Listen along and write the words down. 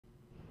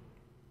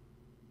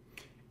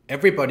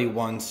everybody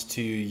wants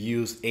to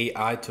use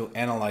AI to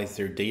analyze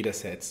their data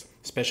sets,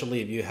 especially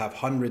if you have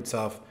hundreds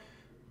of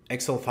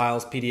Excel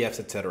files, PDFs,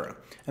 etc.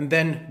 And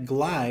then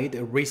Glide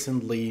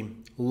recently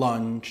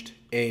launched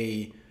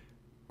a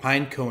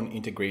Pinecone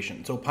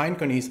integration. So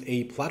Pinecone is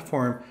a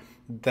platform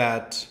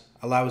that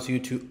allows you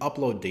to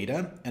upload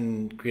data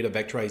and create a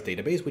vectorized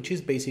database, which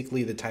is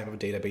basically the type of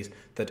database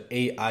that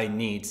AI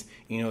needs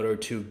in order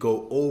to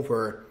go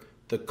over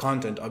the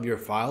content of your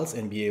files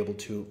and be able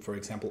to, for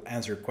example,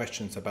 answer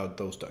questions about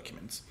those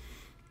documents.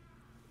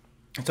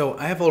 So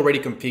I have already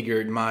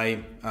configured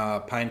my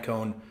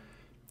Pinecone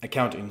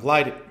account in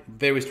Glide.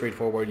 Very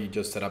straightforward. You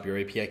just set up your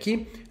API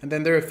key. And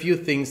then there are a few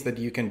things that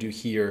you can do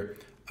here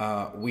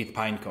with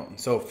Pinecone.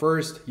 So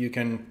first, you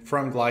can,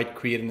 from Glide,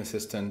 create an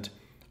assistant,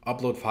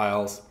 upload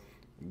files,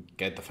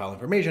 get the file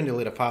information,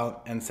 delete a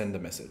file, and send the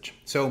message.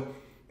 So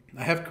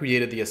I have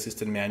created the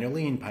assistant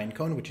manually in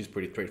Pinecone, which is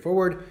pretty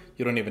straightforward.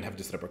 You don't even have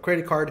to set up a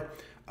credit card.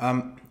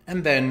 And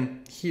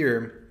then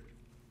here,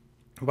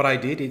 what I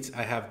did is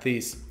I have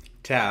this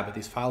tab,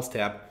 this files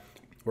tab,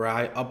 where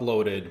I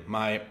uploaded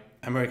my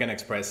American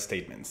Express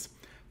statements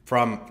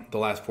from the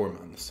last 4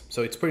 months.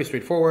 So it's pretty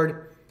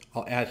straightforward.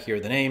 I'll add here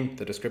the name,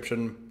 the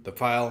description, the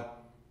file.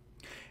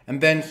 And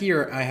then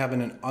here I have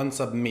an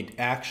unsubmit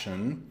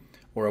action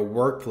or a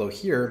workflow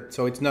here.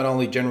 So it's not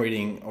only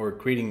generating or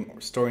creating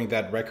or storing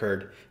that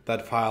record,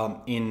 that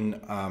file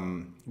in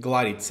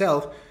Glide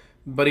itself,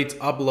 but it's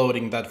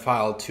uploading that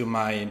file to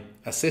my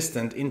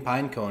assistant in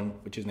Pinecone,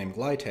 which is named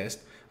Glide Test.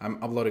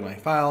 I'm uploading my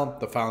file.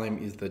 The file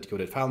name is the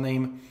decoded file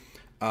name,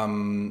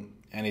 and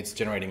it's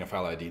generating a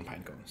file ID in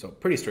Pinecone. So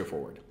pretty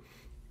straightforward.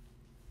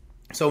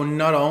 So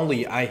not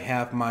only I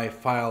have my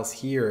files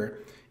here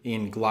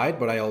in Glide,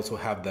 but I also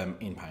have them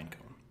in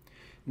Pinecone.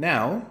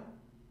 Now,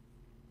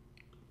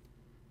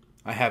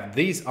 I have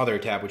this other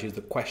tab, which is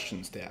the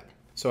questions tab.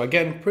 So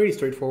again, pretty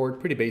straightforward,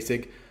 pretty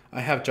basic.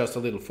 I have just a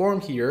little form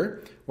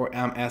here where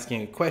I'm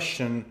asking a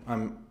question.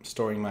 I'm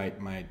storing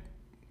my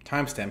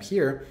timestamp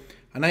here.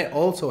 And I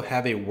also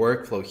have a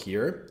workflow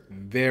here,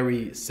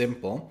 very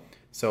simple.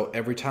 So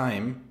every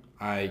time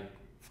I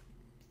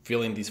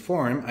fill in this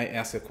form, I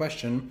ask a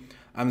question,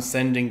 I'm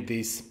sending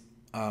this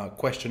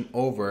question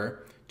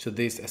over to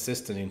this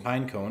assistant in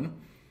Pinecone.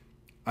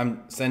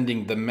 I'm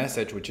sending the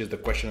message, which is the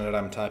question that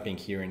I'm typing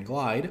here in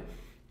Glide,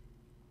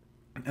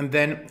 and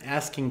then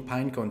asking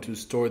Pinecone to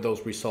store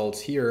those results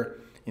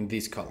here in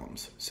these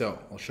columns. So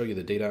I'll show you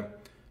the data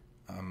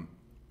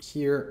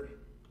here.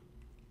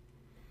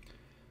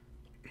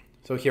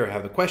 So here I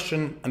have the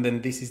question, and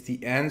then this is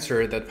the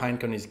answer that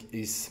Pinecone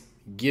is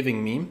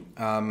giving me.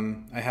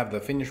 I have the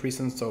finish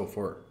reasons, so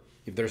for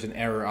if there's an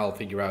error, I'll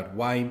figure out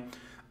why.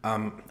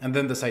 And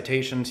then the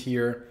citations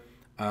here,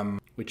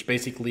 which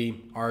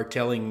basically are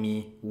telling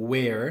me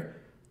where,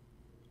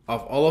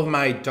 of all of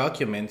my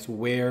documents,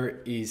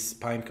 where is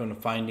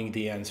Pinecone finding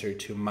the answer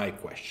to my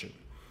question.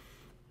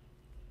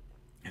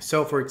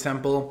 So for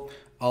example,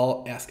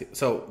 I'll ask it.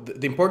 So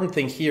the important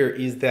thing here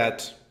is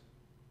that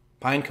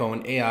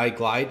Pinecone, AI,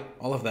 Glide,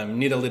 all of them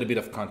need a little bit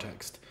of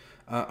context.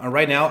 And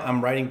right now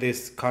I'm writing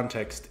this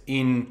context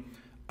in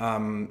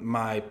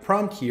my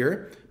prompt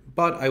here,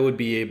 but I would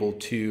be able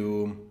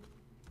to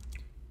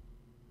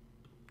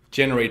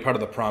generate part of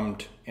the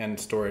prompt and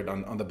store it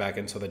on the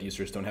backend so that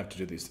users don't have to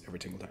do this every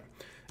single time.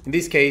 In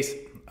this case,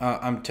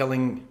 I'm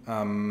telling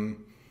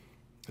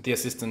the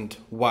assistant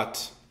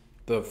what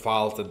the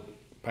files that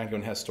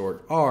Pinecone has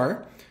stored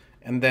are,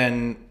 and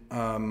then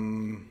I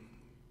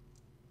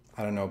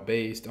don't know,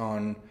 based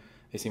on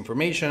this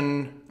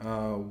information,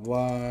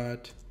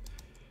 what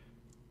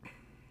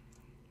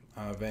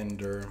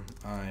vendor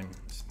I'm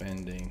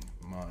spending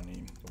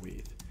money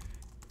with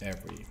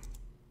every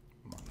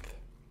month,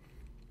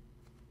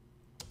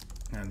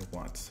 and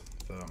what's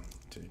the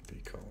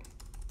typical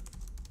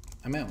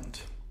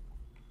amount.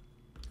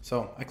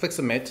 So I click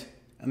submit,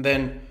 and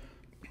then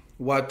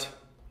what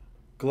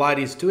Glide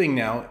is doing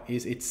now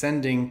is it's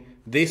sending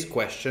this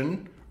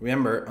question,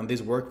 remember on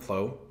this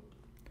workflow,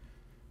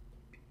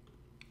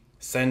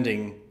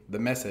 sending the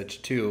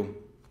message to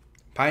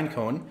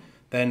Pinecone.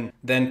 Then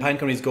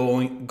Pinecone is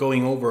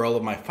going over all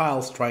of my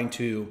files, trying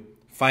to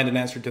find an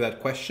answer to that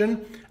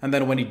question. And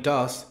then when it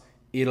does,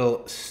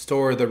 it'll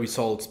store the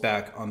results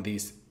back on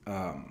this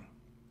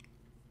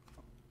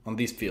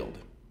field.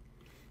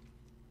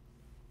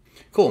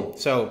 Cool.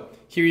 So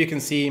here you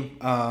can see,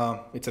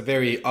 it's a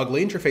very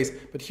ugly interface,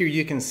 but here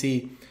you can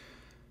see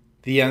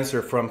the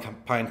answer from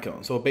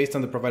Pinecone. So based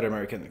on the provided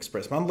American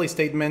Express monthly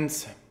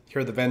statements,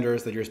 here are the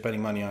vendors that you're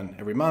spending money on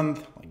every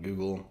month, like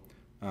Google,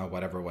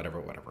 whatever,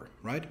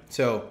 right?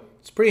 So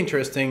it's pretty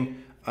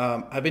interesting.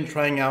 I've been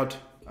trying out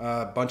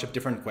a bunch of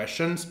different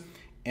questions,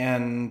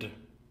 and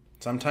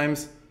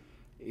sometimes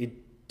it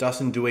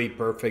doesn't do a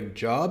perfect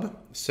job.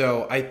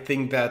 So I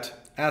think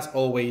that, as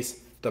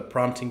always, the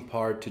prompting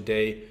part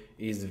today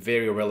is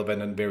very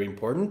relevant and very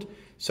important.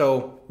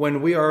 So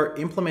when we are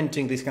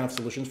implementing these kind of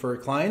solutions for our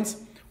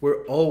clients,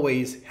 we're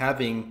always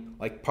having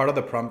like part of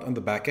the prompt on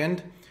the back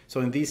end.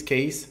 So in this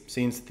case,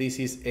 since this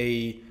is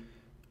a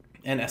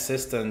an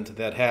assistant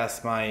that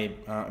has my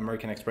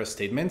American Express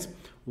statements,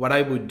 what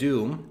I would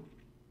do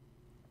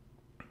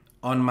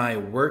on my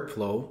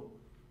workflow,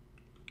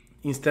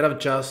 instead of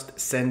just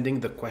sending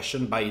the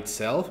question by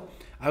itself,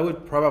 I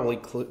would probably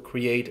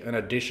create an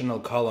additional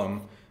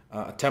column,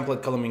 a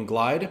template column in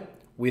Glide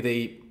with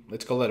a,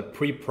 let's call it a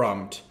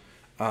pre-prompt,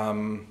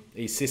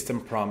 a system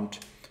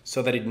prompt,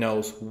 so that it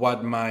knows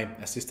what my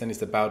assistant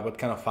is about, what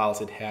kind of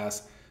files it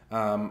has,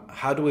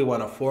 how do we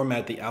want to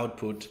format the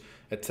output,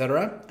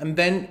 etc. And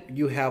then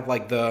you have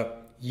like the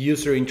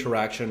user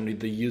interaction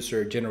with the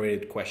user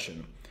generated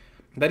question.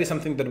 That is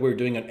something that we're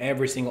doing on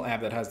every single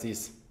app that has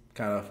this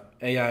kind of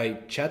AI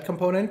chat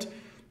component,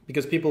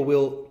 because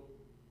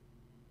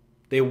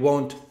they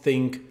won't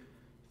think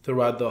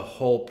throughout the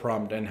whole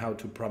prompt and how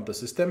to prompt the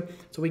system.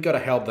 So we got to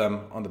help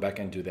them on the back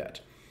end do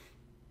that.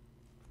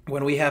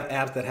 When we have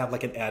apps that have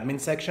like an admin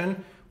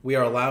section, we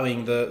are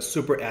allowing the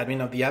super admin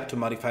of the app to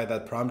modify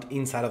that prompt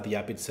inside of the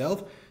app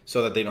itself,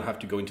 so that they don't have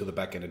to go into the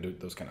backend and do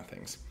those kind of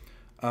things.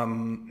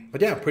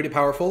 But yeah, pretty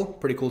powerful,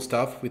 pretty cool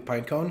stuff with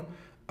Pinecone.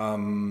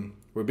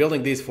 We're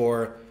building these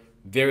for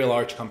very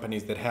large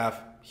companies that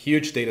have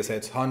huge data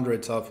sets,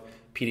 hundreds of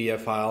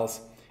PDF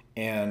files,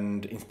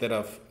 and instead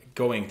of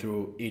going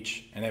through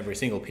each and every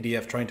single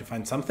PDF trying to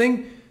find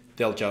something,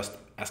 they'll just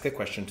ask a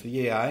question to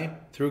the AI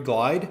through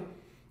Glide.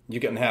 You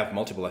can have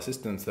multiple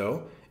assistants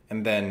though,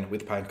 and then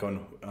with Pinecone,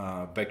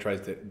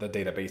 vectorize the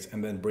database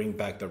and then bring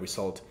back the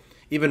result.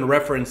 Even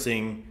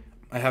referencing,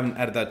 I haven't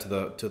added that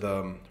to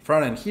the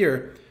front end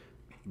here,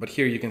 but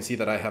here you can see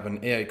that I have an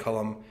AI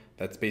column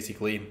that's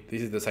basically,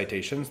 this is the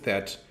citations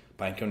that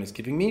Pinecone is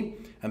giving me,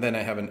 and then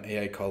I have an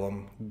AI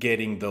column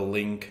getting the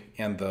link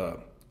and the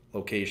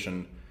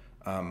location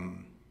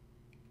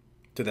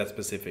to that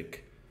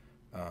specific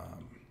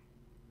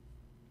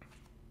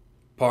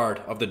part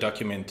of the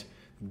document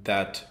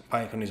that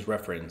Pinecone is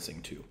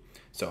referencing to.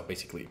 So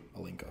basically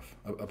a link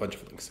of a bunch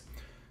of links.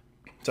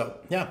 So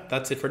yeah,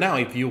 that's it for now.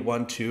 If you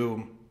want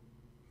to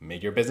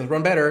make your business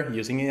run better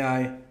using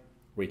AI,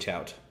 reach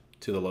out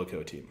to the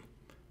low-code team.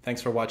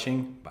 Thanks for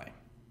watching. Bye.